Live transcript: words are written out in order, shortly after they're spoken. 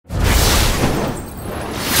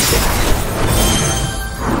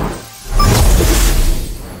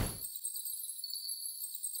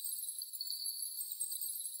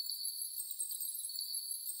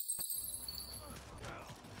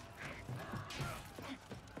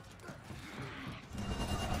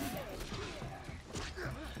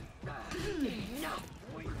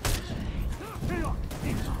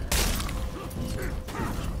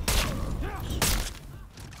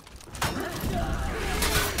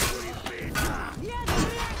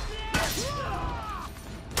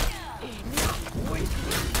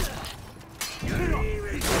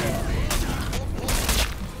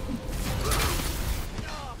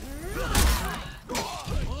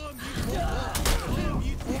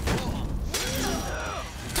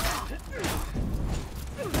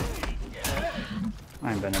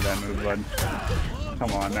I invented that move, bud.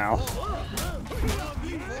 Come on now.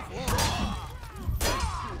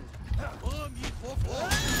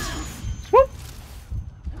 Whoop!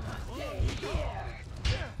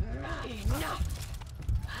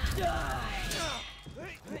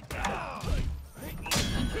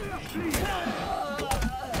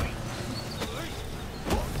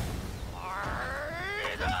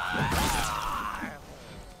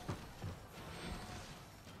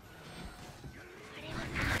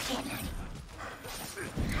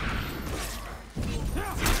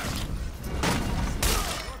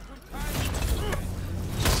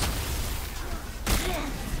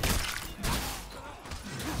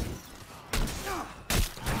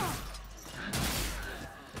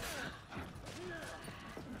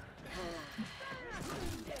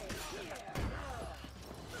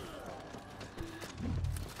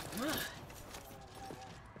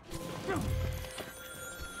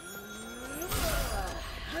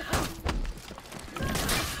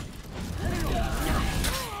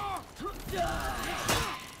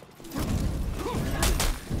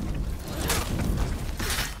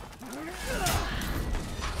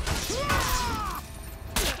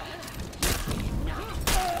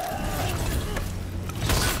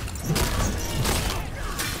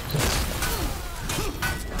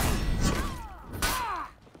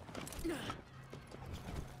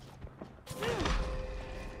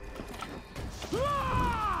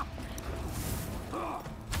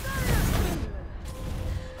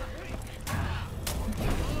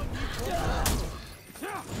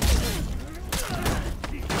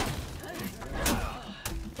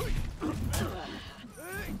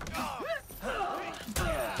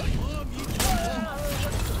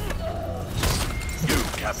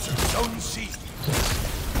 Capture Zone C.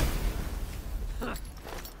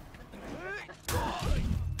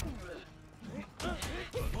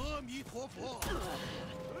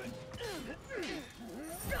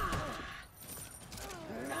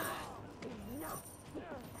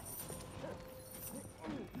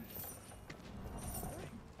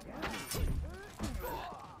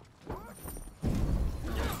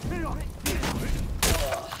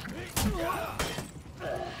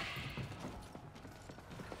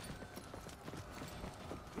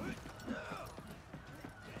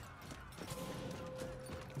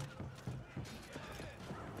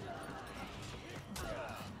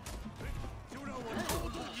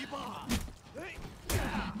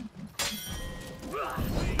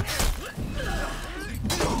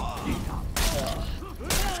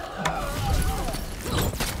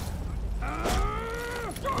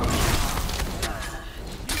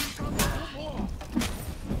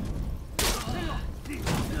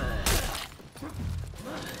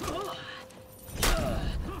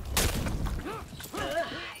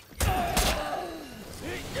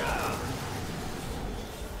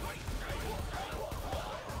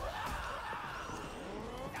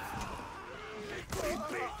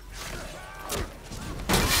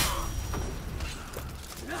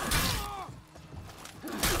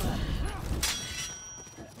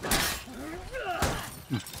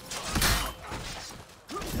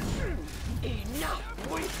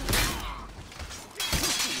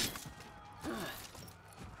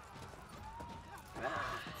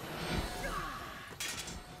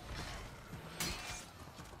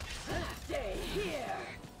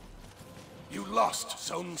 You lost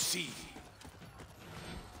Zone C.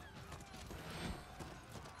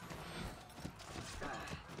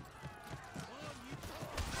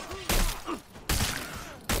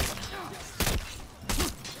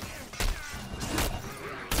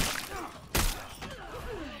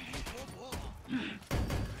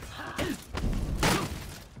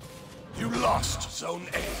 You lost Zone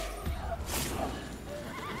A.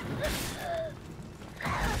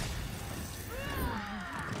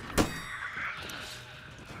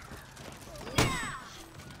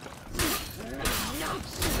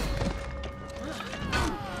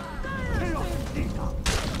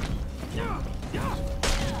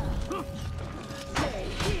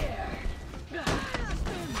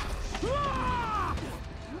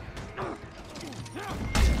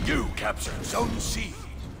 You captured Zone C.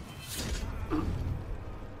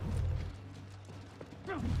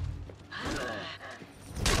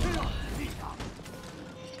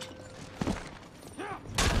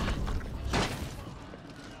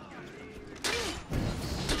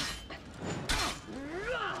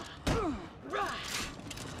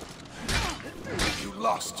 You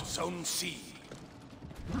lost Zone C.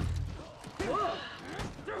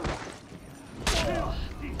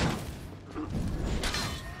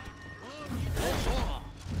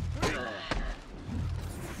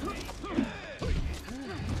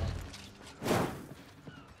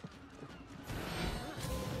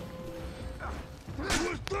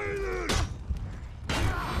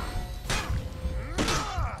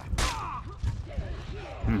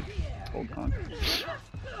 Hold on.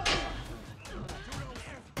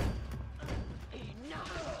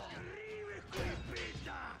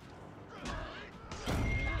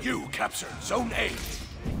 You captured Zone A.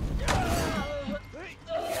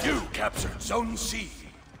 You captured Zone C.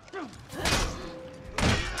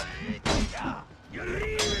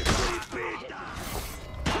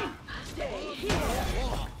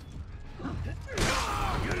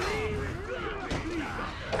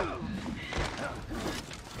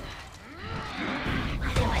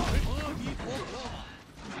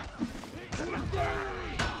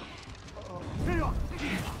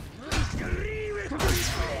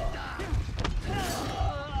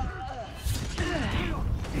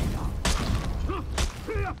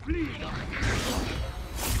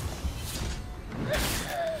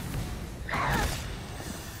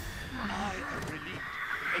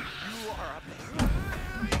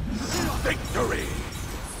 Victory!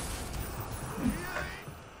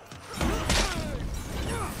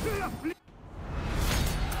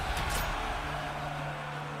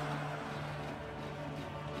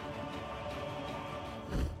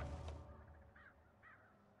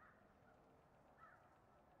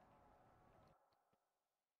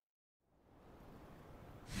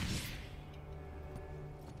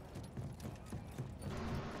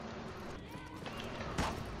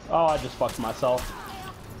 Oh, I just fucked myself.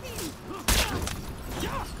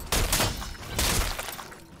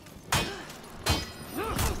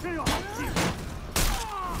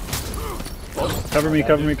 Cover me,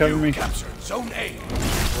 cover me, cover me. Captured Zone A.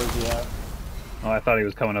 Where's he at? Oh, I thought he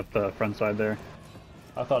was coming up the front side there.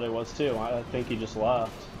 I thought he was too. I think he just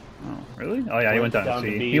left. Oh, really? Oh yeah, he went down to to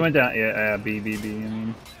C. B. He went down, yeah, B, I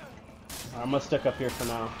mean. I'm gonna stick up here for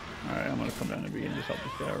now. Alright, I'm gonna come down to B and just help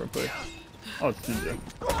this guy real quick. Oh, it's Ninja.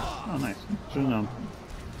 Oh, nice. Should've known.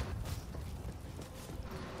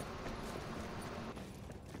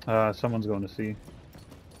 Someone's going to C.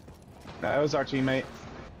 That was our teammate.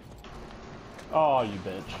 Oh, you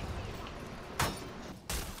bitch.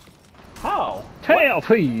 How? Tail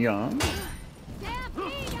young.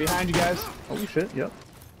 Behind you guys. Holy shit, yep.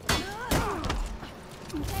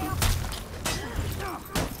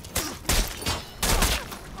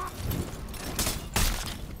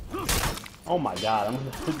 Oh my god, I'm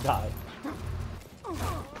gonna die.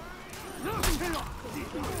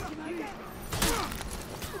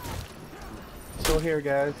 Still here,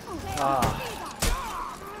 guys. Ah,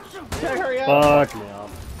 Okay, hurry up. Fuck. yeah.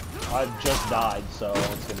 I just died, so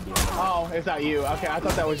it's gonna be. Oh, it's not you. Okay, I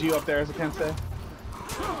thought that was you up there as a Kensei.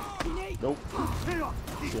 Nope.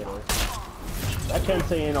 Shitter. That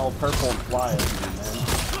Kensei ain't all purple and fly as me,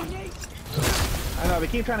 man. I know, they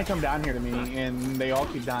keep trying to come down here to me, and they all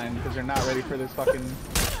keep dying because they're not ready for this fucking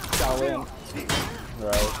Shaolin.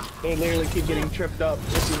 Right. They literally keep getting tripped up,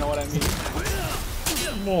 if you know what I mean.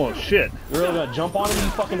 Oh shit. You're really gonna jump on him,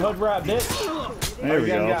 you fucking hood rat bitch? There we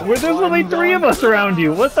Again, go. yeah. Well, there's only 3 of us around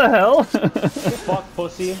you. What the hell? Fuck,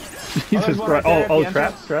 pussy. Jesus one right Christ. there at Oh, the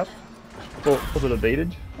trap, entrance. trap. Oh, was it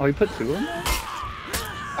evaded? Oh, he put 2 in there?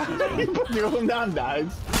 You put 2 of them down,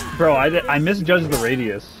 guys. Bro, I misjudged the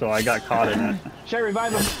radius, so I got caught in it. Shay,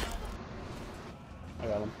 revive him. I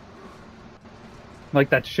got him.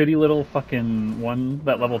 Like that shitty little fucking one,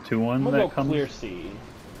 that level 2 one I'm gonna that go comes. clear C.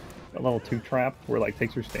 That level 2 trap where it like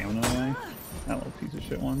takes your stamina away. That little piece of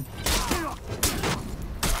shit one.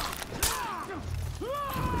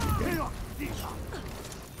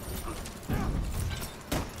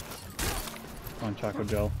 Come on, Choco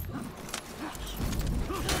Gel.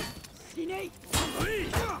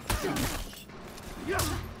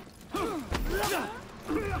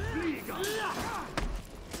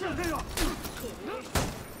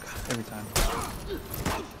 Every time.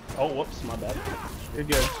 Oh, whoops, my bad. You're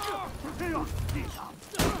good.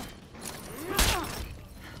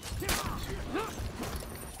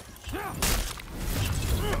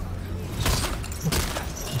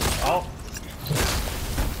 Oh.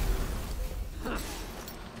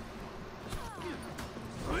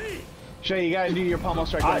 Shay, you gotta do your pommel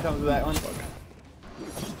strike when it comes to that one.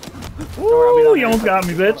 Ooh, you almost got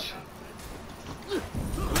me, bitch.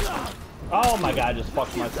 Oh my god, I just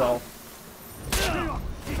fucked myself.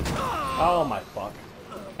 Oh my fuck.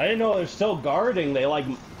 I didn't know they're still guarding, they like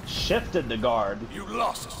shifted the guard. You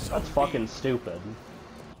lost. That's fucking stupid.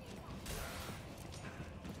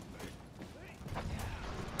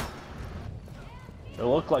 It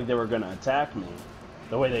looked like they were gonna attack me.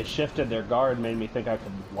 The way they shifted their guard made me think I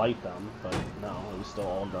could light them, but no, it was still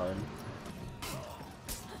all guard.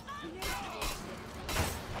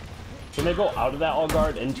 Can they go out of that all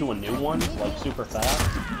guard into a new one, like super fast?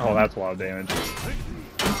 Oh, that's a lot of damage.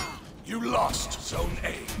 You lost Zone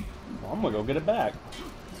A. Well, I'm gonna go get it back.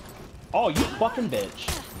 Oh, you fucking bitch.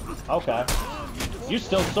 Okay. You're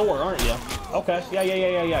still sore, aren't you? Okay.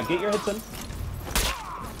 Yeah. Get your hits in.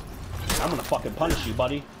 I'm gonna fucking punish you,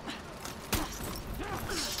 buddy.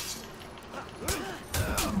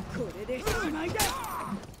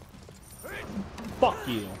 Fuck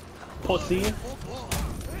you, pussy.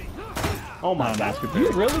 Oh my god.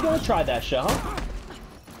 You really gonna try that shit, huh?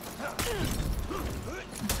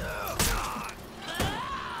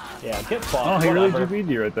 Yeah, get fucked. Oh, he really whatever. GB'd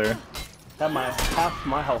you right there. Have my half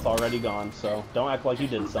my health already gone, so don't act like you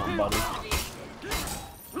did something, buddy.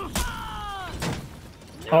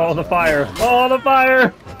 Oh, the fire! Oh, the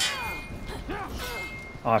fire!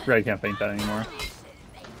 Oh, I forgot you can't paint that anymore.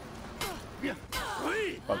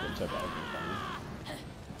 Fucking took everything.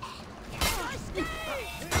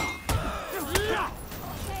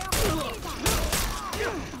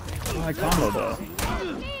 Oh, I comboed though.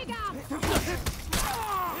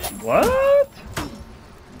 What?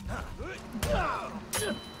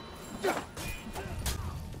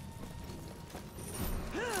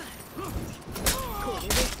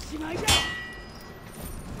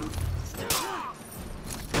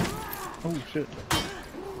 Oh shit.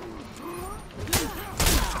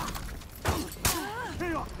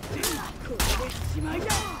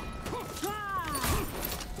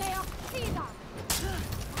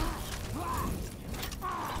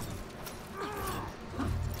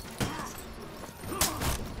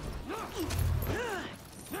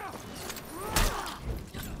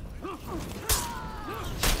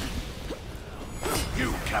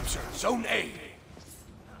 You capture Zone A.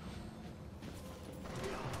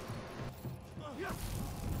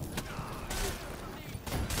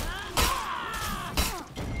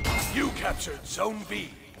 You captured Zone B.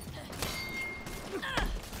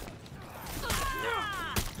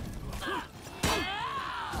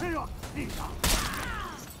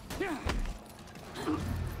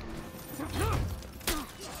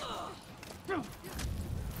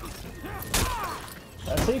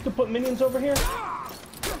 I say you could put minions over here?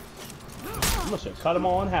 I'm gonna cut them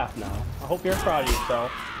all in half now. I hope you're proud of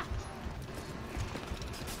yourself.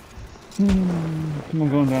 I'm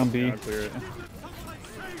going down B. Yeah, clear it.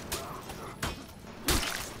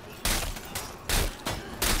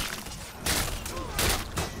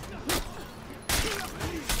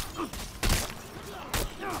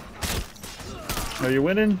 Are you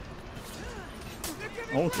winning?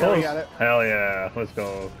 Oh, it's Yeah, we close. got it. Hell yeah. Let's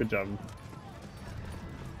go. Good job.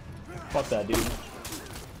 Fuck that dude.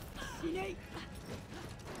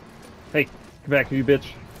 Hey, come back, you bitch.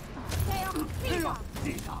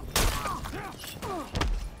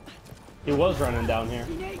 He was running down here.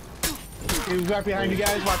 He was right behind you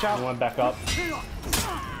guys. Watch He out. went back up.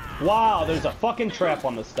 Wow, there's a fucking trap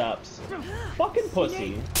on the steps. Fucking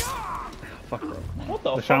pussy. Fuck, bro. What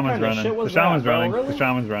the The fuck shaman's kind of running. shit The was shaman's that, bro? running. Really? The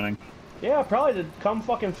shaman's running. Yeah, probably to come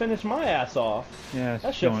fucking finish my ass off. Yeah,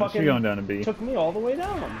 That she's shit going, fucking she's going down to B. took me all the way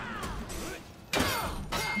down.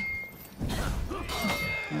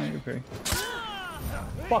 Oh, you're pretty.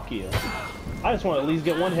 Fuck you. I just want to at least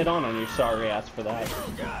get one hit on your sorry ass for that.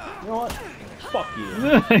 You know what? Fuck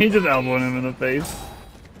you. He just elbowed him in the face.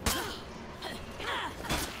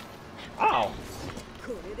 Ow!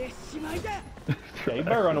 Yeah, you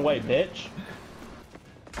better run away, bitch.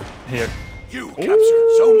 Here. You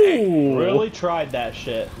captured Zone A. Ooh. Really tried that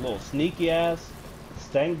shit. Little sneaky ass,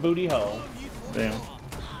 stank booty hoe. Damn.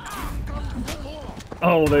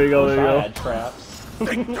 Oh, there you go, Wish there you I go. had traps.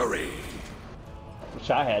 Victory. Wish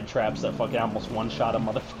I had traps that fucking almost one-shot a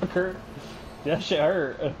motherfucker. That shit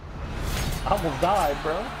hurt. I almost died,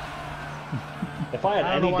 bro. If I had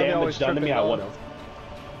I don't know any why they damage always done to trip me, and I go. would have.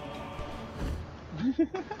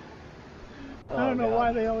 I don't know God.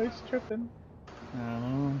 why they always tripping. I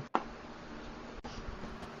don't know.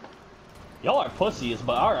 Y'all are pussies,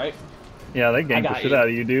 but alright. Yeah, they ganked the got shit you. out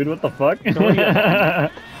of you, dude. What the fuck? 3 of them.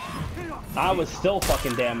 I was still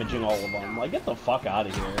fucking damaging all of them. Like, get the fuck out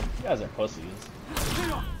of here. You guys are pussies.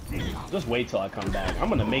 Just wait till I come back. I'm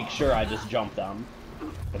gonna make sure I just jump them.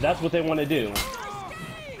 If that's what they want to do,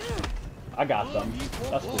 I got them.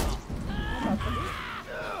 That's cool.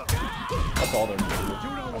 That's all they're doing.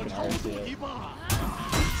 I can already see it.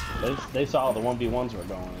 They saw the 1v1s were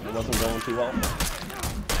going. It wasn't going too well.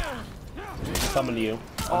 Coming to you.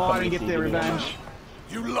 Oh, I coming didn't to get see the you. Give me one. revenge.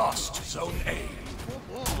 You lost Zone A.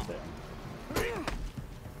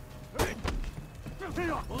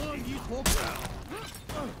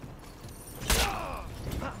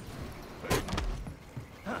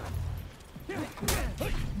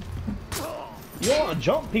 You wanna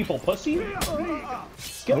jump people, pussy?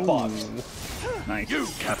 Get fucked. Nice. You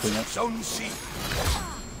Clean captured up. Zone C.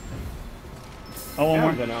 Oh, one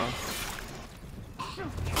I'm more. gonna.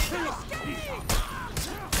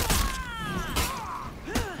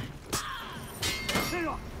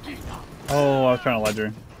 Oh, I was trying to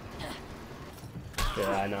ledger. Yeah,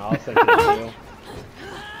 I know. I was thinking of you.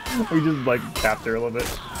 We just like tapped her a little bit.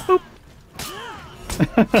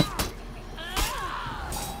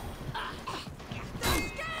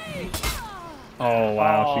 Oh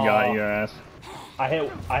wow, she got your ass. I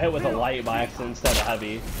hit with a light by accident instead of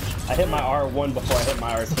heavy. I hit my R1 before I hit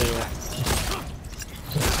my R2.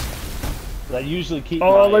 I usually keep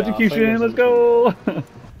my electrocution, let's go!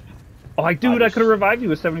 Oh, dude, I could have revived you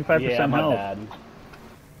with 75% yeah, my health. bad.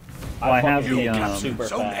 Well, I have the super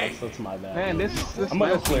fast. That's my bad. Man, this I'm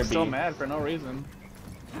gonna match clear is so B. mad for no reason.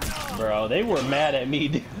 Bro, they were mad at me.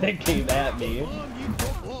 Dude. They came at me.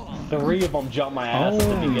 3 of them jumped my ass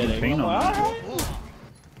at the beginning.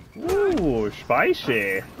 Ooh,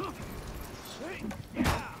 spicy.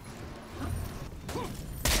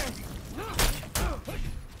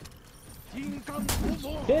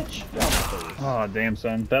 Bitch. Oh, damn,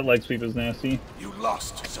 son. That leg sweep is nasty. You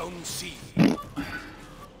lost Zone C.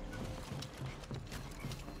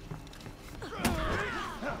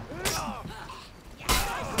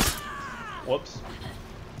 Whoops.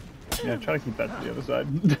 Yeah, try to keep that to the other side.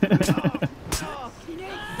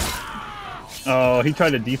 Oh, he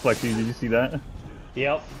tried to deflect you. Did you see that?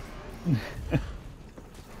 Yep.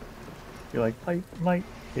 You're like, light,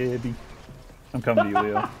 heavy. I'm coming to you,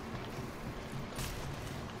 Leo.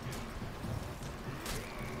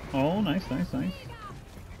 Oh, nice.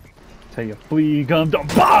 Tell you, flea gum to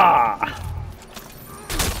bah!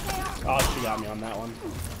 Oh, she got me on that one.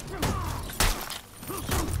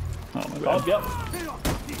 Oh my Oh, god. yep.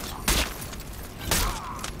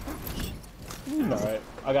 Alright,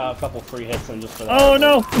 I got a couple free hits in just for that. Oh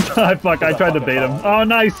no! I tried to bait him. Oh,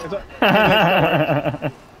 nice!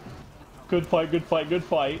 Good fight.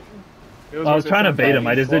 I was trying to bait him,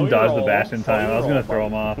 I just didn't dodge the bash in time. I was gonna throw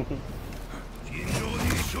him off.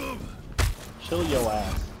 Chill your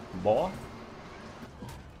ass, boy.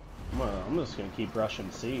 I'm just gonna keep rushing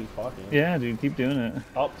C. Fuck it. Yeah, dude, keep doing it.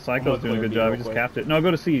 Oh, Psycho's doing a good job. He just capped it. No,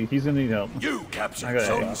 go to C. He's gonna need help. You I captured got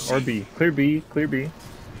Zone A. C. Or B. Clear B. Clear B.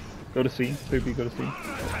 Go to C. Clear B. Go to C.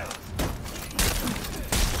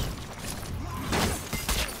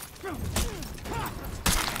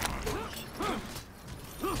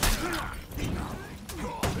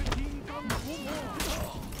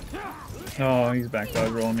 Oh, he's back dodge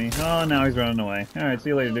rolling me. Oh, now he's running away. Alright, see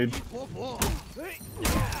you later, dude.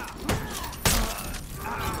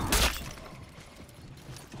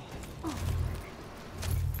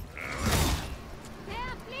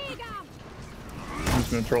 I'm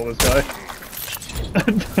just gonna troll this guy.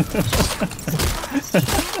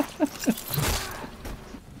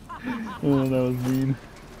 Oh, that was mean.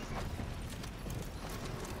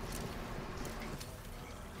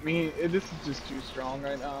 I mean, this is just too strong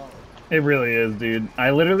right now. It really is, dude.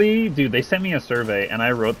 Dude, they sent me a survey, and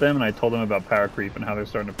I wrote them, and I told them about power creep and how they're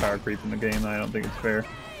starting to power creep in the game, and I don't think it's fair.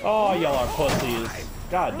 Oh, y'all are pussies.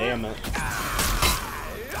 God damn it.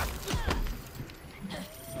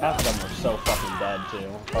 Half of them are so fucking dead,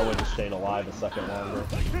 too. I would have stayed alive a second longer.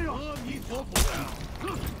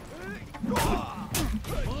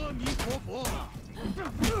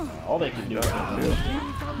 All they can do is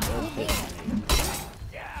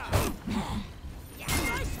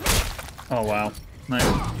Oh, wow. Nice.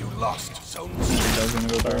 You lost Zone C. He does gonna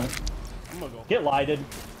go through. I'm gonna go. Get lighted.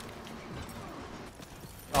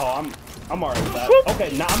 Oh, I'm alright with that.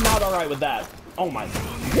 Okay, now I'm not alright with that. Oh my.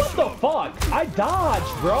 What the fuck? I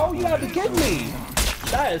dodged, bro. You gotta be kidding me.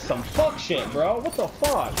 That is some fuck shit, bro. What the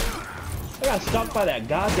fuck? I got stuck by that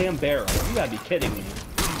goddamn barrel. You gotta be kidding me.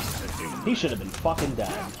 He should have been fucking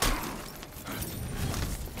dead.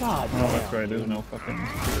 God damn. Oh, that's right. There's no fucking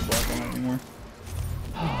secret block on it anymore.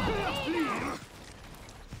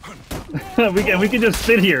 we can just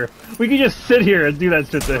sit here. We can just sit here and do that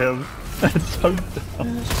shit to him. That's so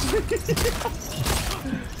dumb.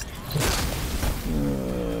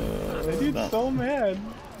 That dude's so mad.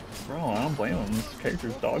 Bro, I don't blame him. This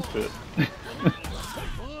character's dog shit.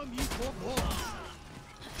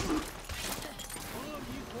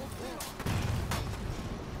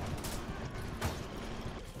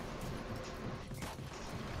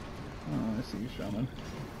 Oh, I see you, Shaman.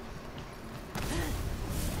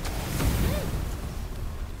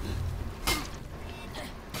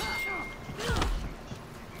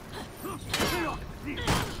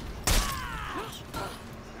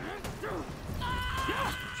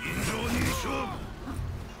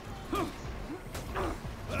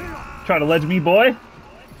 Try to ledge me, boy.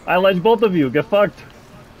 I ledge both of you. Get fucked.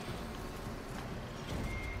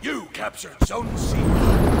 You captured Zone C.